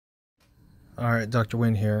All right, Dr.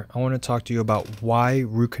 Nguyen here. I want to talk to you about why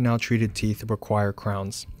root canal treated teeth require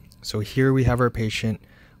crowns. So here we have our patient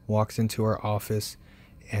walks into our office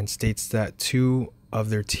and states that 2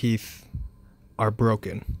 of their teeth are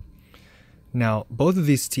broken. Now, both of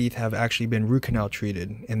these teeth have actually been root canal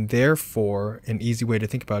treated, and therefore, an easy way to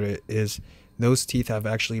think about it is those teeth have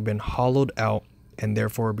actually been hollowed out and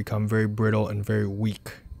therefore become very brittle and very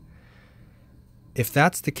weak. If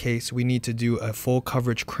that's the case, we need to do a full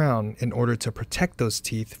coverage crown in order to protect those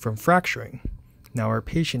teeth from fracturing. Now, our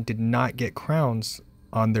patient did not get crowns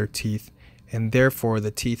on their teeth, and therefore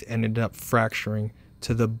the teeth ended up fracturing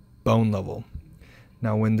to the bone level.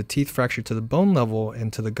 Now, when the teeth fracture to the bone level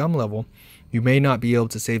and to the gum level, you may not be able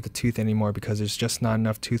to save the tooth anymore because there's just not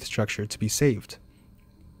enough tooth structure to be saved.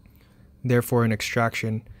 Therefore, an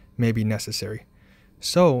extraction may be necessary.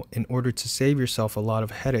 So, in order to save yourself a lot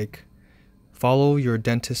of headache, follow your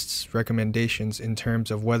dentist's recommendations in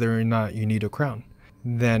terms of whether or not you need a crown.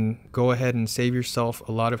 Then go ahead and save yourself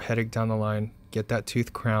a lot of headache down the line, get that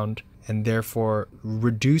tooth crowned, and therefore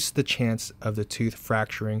reduce the chance of the tooth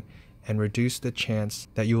fracturing and reduce the chance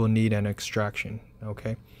that you will need an extraction,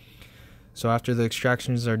 okay? So after the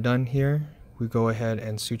extractions are done here, we go ahead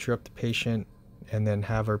and suture up the patient and then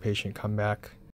have our patient come back